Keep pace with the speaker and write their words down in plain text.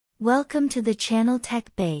Welcome to the channel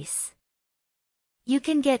Tech Base. You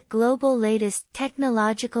can get global latest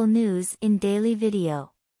technological news in daily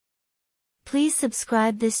video. Please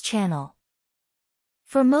subscribe this channel.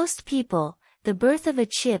 For most people, the birth of a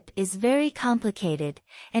chip is very complicated,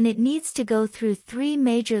 and it needs to go through three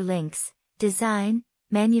major links: design,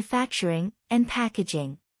 manufacturing, and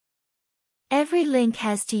packaging. Every link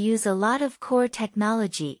has to use a lot of core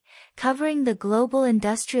technology, covering the global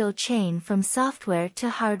industrial chain from software to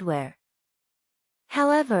hardware.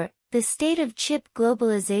 However, the state of chip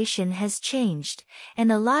globalization has changed,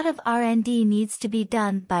 and a lot of R&D needs to be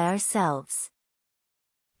done by ourselves.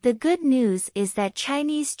 The good news is that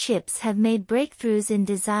Chinese chips have made breakthroughs in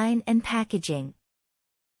design and packaging.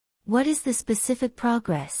 What is the specific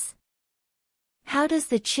progress? How does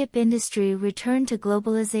the chip industry return to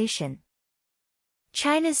globalization?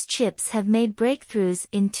 China's chips have made breakthroughs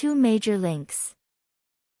in two major links.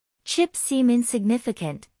 Chips seem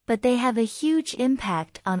insignificant, but they have a huge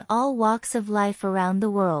impact on all walks of life around the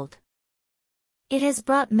world. It has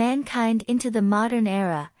brought mankind into the modern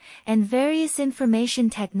era, and various information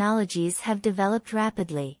technologies have developed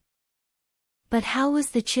rapidly. But how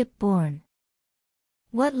was the chip born?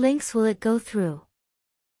 What links will it go through?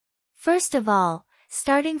 First of all,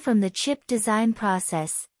 starting from the chip design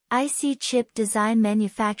process, IC chip design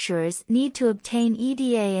manufacturers need to obtain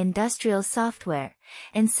EDA industrial software,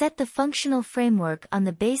 and set the functional framework on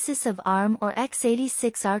the basis of ARM or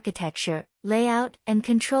x86 architecture, layout and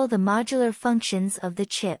control the modular functions of the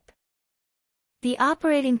chip. The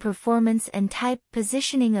operating performance and type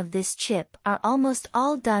positioning of this chip are almost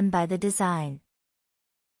all done by the design.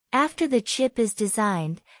 After the chip is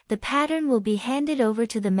designed, the pattern will be handed over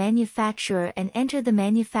to the manufacturer and enter the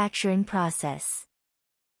manufacturing process.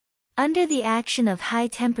 Under the action of high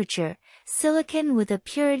temperature, silicon with a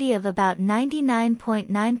purity of about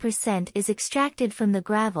 99.9% is extracted from the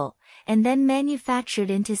gravel, and then manufactured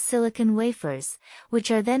into silicon wafers, which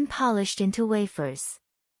are then polished into wafers.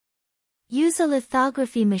 Use a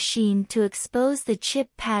lithography machine to expose the chip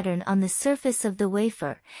pattern on the surface of the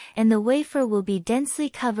wafer, and the wafer will be densely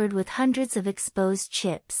covered with hundreds of exposed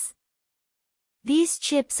chips. These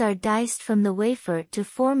chips are diced from the wafer to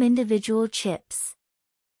form individual chips.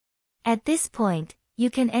 At this point, you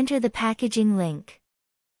can enter the packaging link.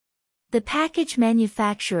 The package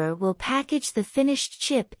manufacturer will package the finished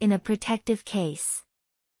chip in a protective case.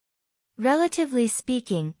 Relatively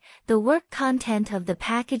speaking, the work content of the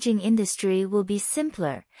packaging industry will be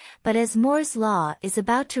simpler, but as Moore's law is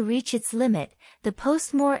about to reach its limit, the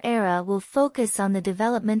post-Moore era will focus on the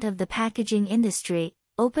development of the packaging industry,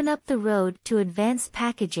 open up the road to advanced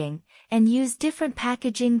packaging, and use different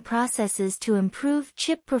packaging processes to improve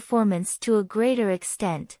chip performance to a greater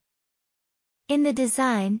extent. In the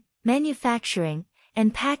design, manufacturing,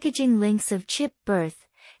 and packaging links of chip birth,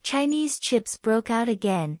 Chinese chips broke out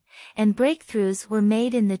again, and breakthroughs were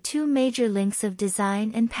made in the two major links of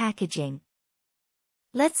design and packaging.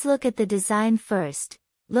 Let's look at the design first.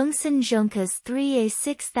 Lungsan Zhongke's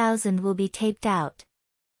 3A6000 will be taped out.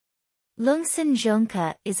 Lungsan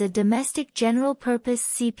Zhongke is a domestic general-purpose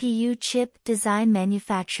CPU chip design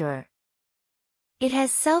manufacturer. It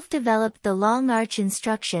has self-developed the long arch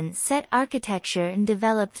instruction set architecture and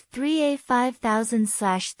developed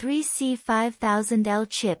 3A5000/3C5000L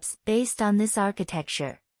chips based on this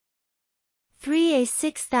architecture.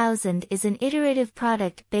 3A6000 is an iterative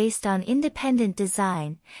product based on independent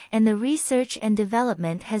design, and the research and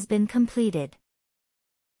development has been completed.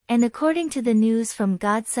 And according to the news from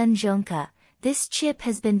Godson Zhongke, this chip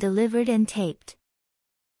has been delivered and taped.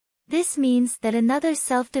 This means that another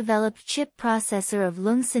self-developed chip processor of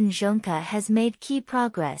Lungsan Zhongke has made key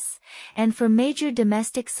progress, and for major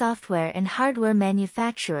domestic software and hardware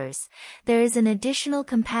manufacturers, there is an additional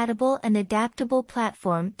compatible and adaptable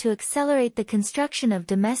platform to accelerate the construction of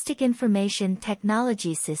domestic information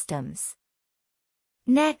technology systems.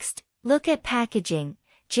 Next, look at packaging.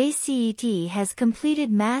 JCET has completed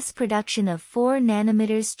mass production of 4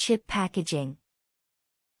 nanometers chip packaging.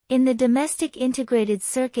 In the domestic integrated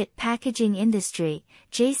circuit packaging industry,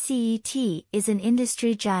 JCET is an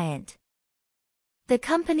industry giant. The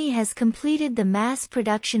company has completed the mass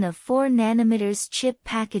production of 4 nanometers chip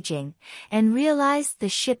packaging, and realized the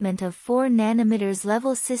shipment of 4 nanometers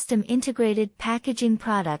level system integrated packaging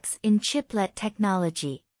products in chiplet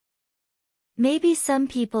technology. Maybe some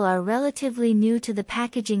people are relatively new to the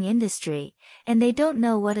packaging industry, and they don't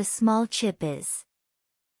know what a small chip is.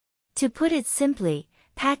 To put it simply,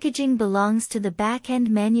 packaging belongs to the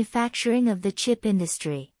back-end manufacturing of the chip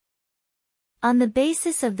industry. On the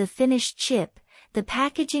basis of the finished chip, the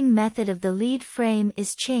packaging method of the lead frame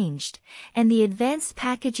is changed, and the advanced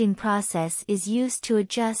packaging process is used to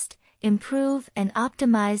adjust, improve and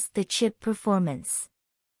optimize the chip performance.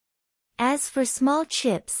 As for small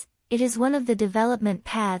chips, it is one of the development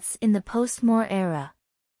paths in the post-Moore era.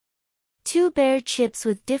 Two bare chips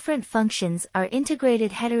with different functions are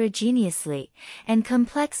integrated heterogeneously, and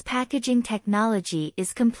complex packaging technology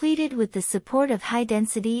is completed with the support of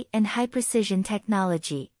high-density and high-precision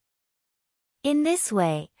technology. In this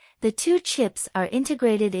way, the two chips are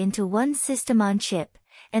integrated into one system-on-chip,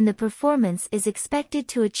 and the performance is expected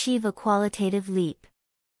to achieve a qualitative leap.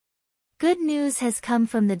 Good news has come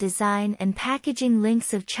from the design and packaging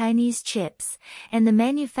links of Chinese chips, and the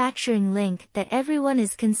manufacturing link that everyone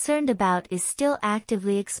is concerned about is still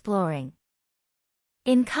actively exploring.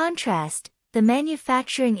 In contrast, the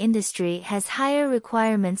manufacturing industry has higher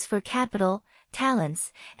requirements for capital,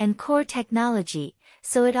 talents, and core technology,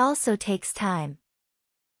 so it also takes time.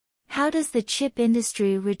 How does the chip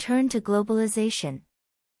industry return to globalization?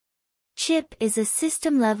 Chip is a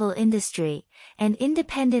system-level industry, and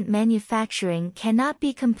independent manufacturing cannot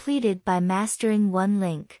be completed by mastering one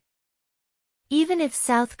link. Even if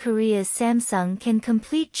South Korea's Samsung can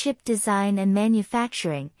complete chip design and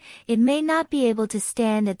manufacturing, it may not be able to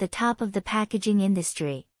stand at the top of the packaging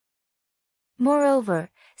industry.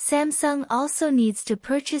 Moreover, Samsung also needs to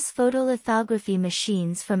purchase photolithography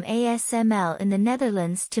machines from ASML in the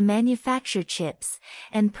Netherlands to manufacture chips,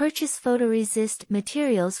 and purchase photoresist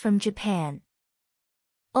materials from Japan.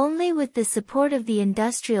 Only with the support of the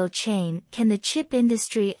industrial chain can the chip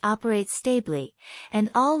industry operate stably,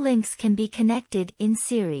 and all links can be connected in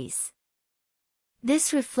series.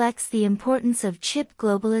 This reflects the importance of chip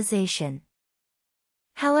globalization.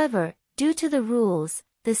 However, due to the rules,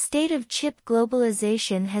 the state of chip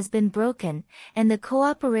globalization has been broken, and the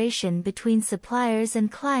cooperation between suppliers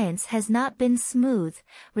and clients has not been smooth,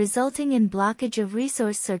 resulting in blockage of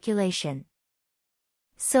resource circulation.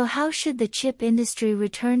 So how should the chip industry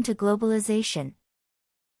return to globalization?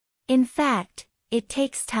 In fact, it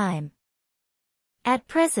takes time. At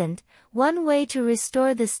present, one way to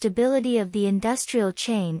restore the stability of the industrial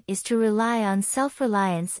chain is to rely on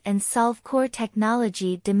self-reliance and solve core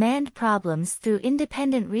technology demand problems through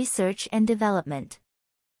independent research and development.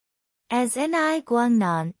 As Ni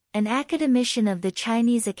Guangnan, an academician of the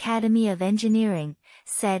Chinese Academy of Engineering,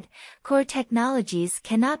 said, core technologies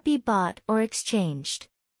cannot be bought or exchanged.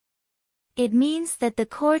 It means that the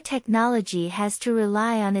core technology has to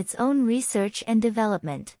rely on its own research and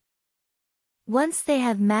development. Once they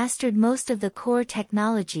have mastered most of the core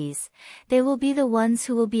technologies, they will be the ones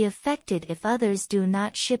who will be affected if others do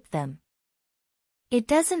not ship them. It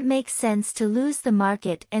doesn't make sense to lose the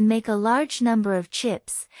market and make a large number of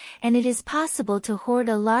chips, and it is possible to hoard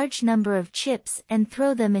a large number of chips and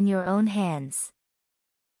throw them in your own hands.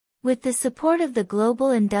 With the support of the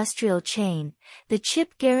global industrial chain, the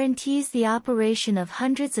chip guarantees the operation of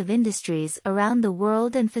hundreds of industries around the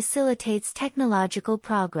world and facilitates technological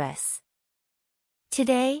progress.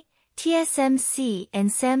 Today, TSMC and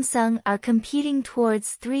Samsung are competing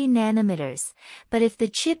towards 3 nanometers, but if the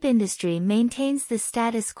chip industry maintains the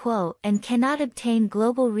status quo and cannot obtain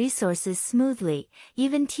global resources smoothly,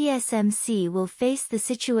 even TSMC will face the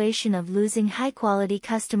situation of losing high-quality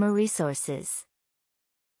customer resources.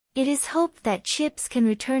 It is hoped that chips can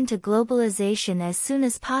return to globalization as soon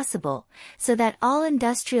as possible, so that all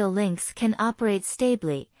industrial links can operate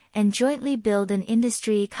stably, and jointly build an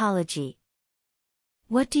industry ecology.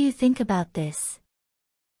 What do you think about this?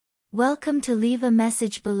 Welcome to leave a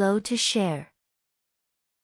message below to share.